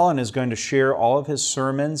Chris Holland is going to share all of his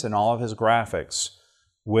sermons and all of his graphics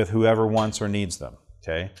with whoever wants or needs them.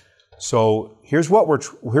 Okay? So here's what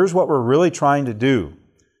we're really trying to do.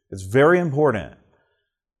 It's very important,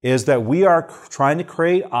 is that we are trying to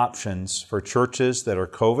create options for churches that are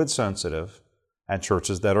COVID sensitive and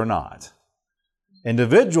churches that are not.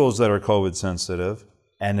 Individuals that are COVID sensitive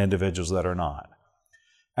and individuals that are not.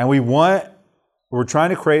 And we're trying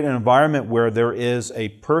to create an environment where there is a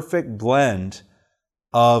perfect blend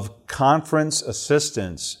of conference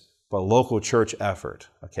assistance but local church effort,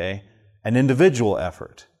 okay? An individual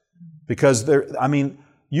effort. Because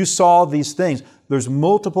you saw these things. There's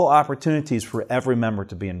multiple opportunities for every member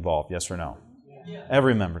to be involved, yes or no? Yeah.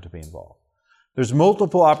 Every member to be involved. There's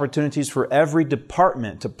multiple opportunities for every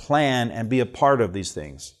department to plan and be a part of these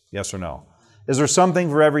things, yes or no? Is there something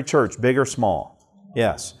for every church, big or small?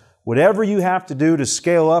 Yes. Whatever you have to do to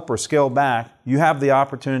scale up or scale back, you have the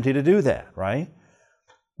opportunity to do that, right?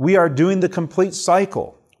 We are doing the complete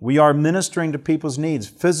cycle. We are ministering to people's needs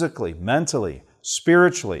physically, mentally,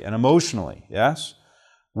 spiritually, and emotionally, yes?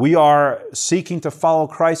 We are seeking to follow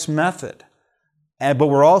Christ's method, but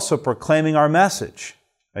we're also proclaiming our message.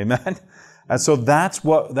 Amen? And so that's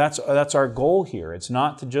our goal here. It's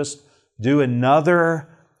not to just do another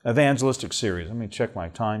evangelistic series. Let me check my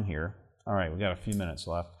time here. All right, we've got a few minutes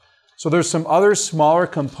left. So there's some other smaller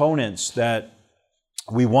components that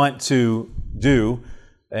we want to do,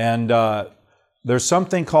 and there's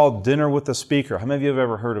something called Dinner with the Speaker. How many of you have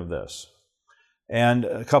ever heard of this? And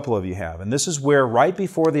a couple of you have. And this is where right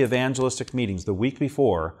before the evangelistic meetings, the week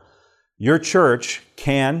before, your church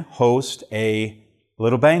can host a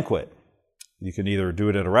little banquet. You can either do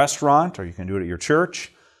it at a restaurant or you can do it at your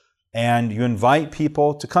church. And you invite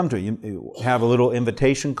people to come to it. You have a little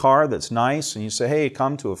invitation card that's nice, and you say, hey,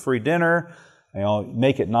 come to a free dinner.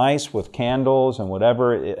 Make it nice with candles and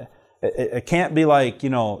whatever. It can't be like,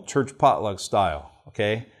 church potluck style,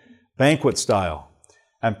 okay? Banquet style.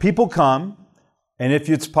 And people come, and if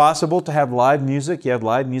it's possible to have live music, you have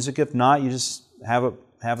live music. If not, you just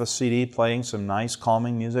have a CD playing some nice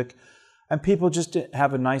calming music, and people just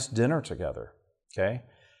have a nice dinner together, okay?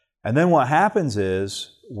 And then what happens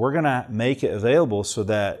is we're going to make it available so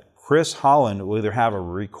that Chris Holland will either have a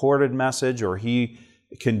recorded message or he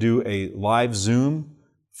can do a live Zoom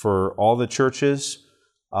for all the churches,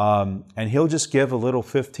 and he'll just give a little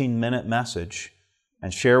 15-minute message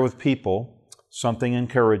and share with people something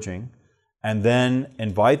encouraging, and then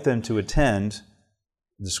invite them to attend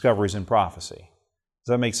Discoveries in Prophecy.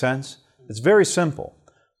 Does that make sense? It's very simple.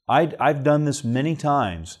 I've done this many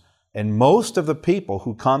times, and most of the people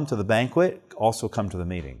who come to the banquet also come to the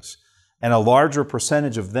meetings. And a larger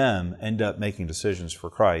percentage of them end up making decisions for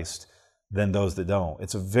Christ than those that don't.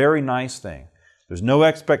 It's a very nice thing. There's no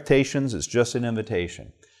expectations, it's just an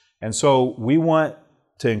invitation. And so we want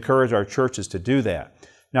to encourage our churches to do that.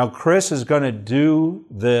 Now, Chris is going to do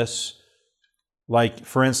this, like,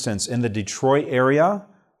 for instance, in the Detroit area,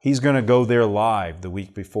 he's going to go there live the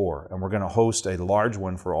week before, and we're going to host a large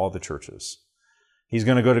one for all the churches. He's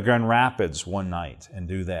going to go to Grand Rapids one night and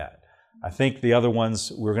do that. I think the other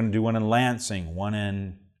ones, we're going to do one in Lansing, one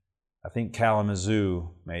in, I think,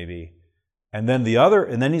 Kalamazoo, maybe. And then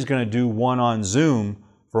then he's going to do one on Zoom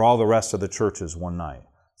for all the rest of the churches one night,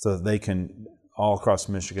 so that they can, all across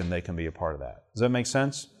Michigan, they can be a part of that. Does that make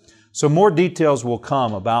sense? So more details will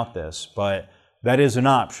come about this, but that is an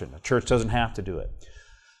option. A church doesn't have to do it.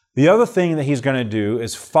 The other thing that he's going to do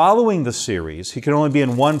is, following the series, he can only be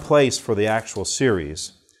in one place for the actual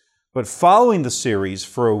series, but following the series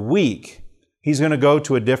for a week, he's going to go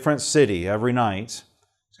to a different city every night.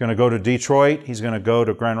 He's going to go to Detroit, he's going to go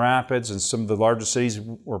to Grand Rapids and some of the largest cities.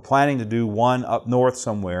 We're planning to do one up north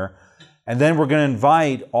somewhere. And then we're going to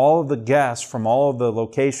invite all of the guests from all of the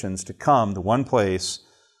locations to come to one place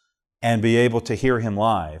and be able to hear him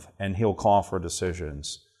live, and he'll call for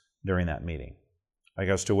decisions during that meeting. Are you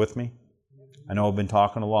guys still with me? I know I've been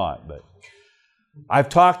talking a lot, but I've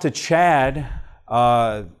talked to Chad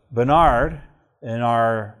Bernard in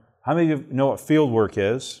how many of you know what field work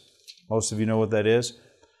is? Most of you know what that is.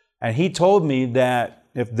 And he told me that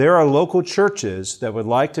if there are local churches that would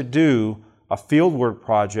like to do a fieldwork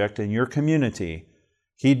project in your community,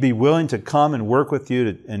 he'd be willing to come and work with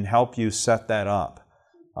you and help you set that up.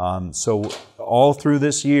 So all through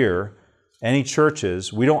this year, any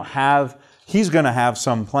churches, we don't have, he's going to have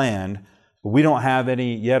some planned, but we don't have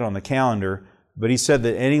any yet on the calendar. But he said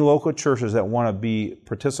that any local churches that want to be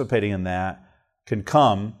participating in that can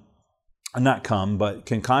can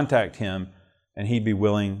contact him, and he'd be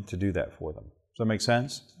willing to do that for them. Does that make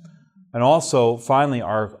sense? And also, finally,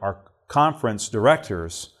 our conference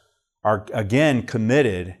directors are again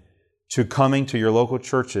committed to coming to your local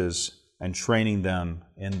churches and training them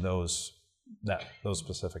in those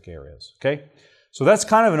specific areas. Okay? So that's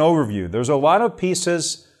kind of an overview. There's a lot of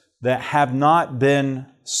pieces that have not been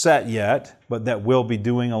set yet, but that we'll be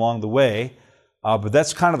doing along the way. But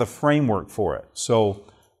that's kind of the framework for it. So,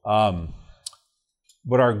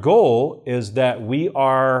 but our goal is that we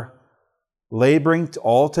are laboring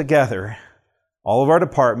all together, all of our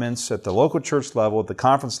departments at the local church level, at the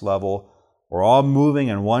conference level, we're all moving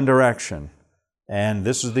in one direction. And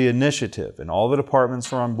this is the initiative, and all the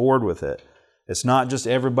departments are on board with it. It's not just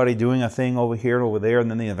everybody doing a thing over here and over there,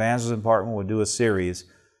 and then the evangelism department will do a series.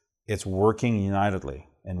 It's working unitedly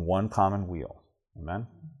in one common wheel. Amen?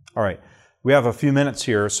 All right. We have a few minutes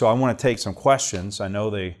here, so I want to take some questions. I know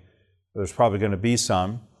there's probably going to be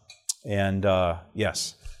some. And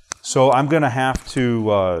yes. So I'm going to have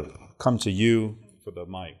to come to you for the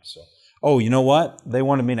mic. So, oh, you know what? They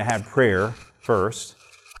wanted me to have prayer first.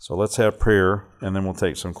 So let's have prayer, and then we'll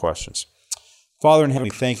take some questions. Father in heaven, we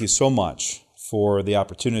thank you so much for the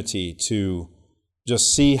opportunity to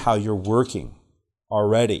just see how you're working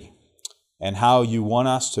already and how you want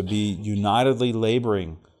us to be unitedly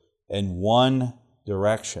laboring in one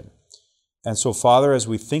direction. And so, Father, as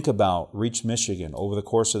we think about Reach Michigan over the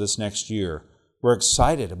course of this next year, we're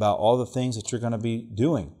excited about all the things that you're going to be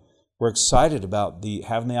doing. We're excited about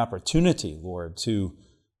having the opportunity, Lord, to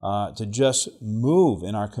just move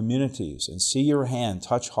in our communities and see your hand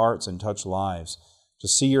touch hearts and touch lives, to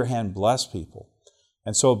see your hand bless people.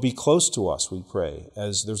 And so be close to us, we pray,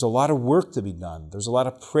 as there's a lot of work to be done. There's a lot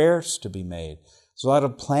of prayers to be made. There's a lot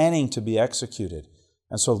of planning to be executed.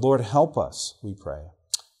 And so, Lord, help us, we pray.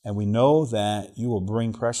 And we know that you will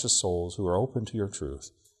bring precious souls who are open to your truth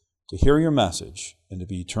to hear your message and to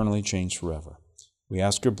be eternally changed forever. We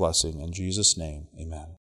ask your blessing in Jesus' name.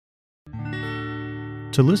 Amen.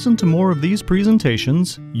 To listen to more of these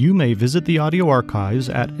presentations, you may visit the audio archives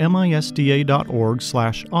at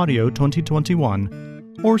misda.org/audio2021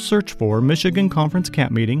 or search for Michigan Conference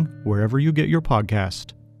Camp Meeting wherever you get your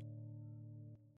podcast.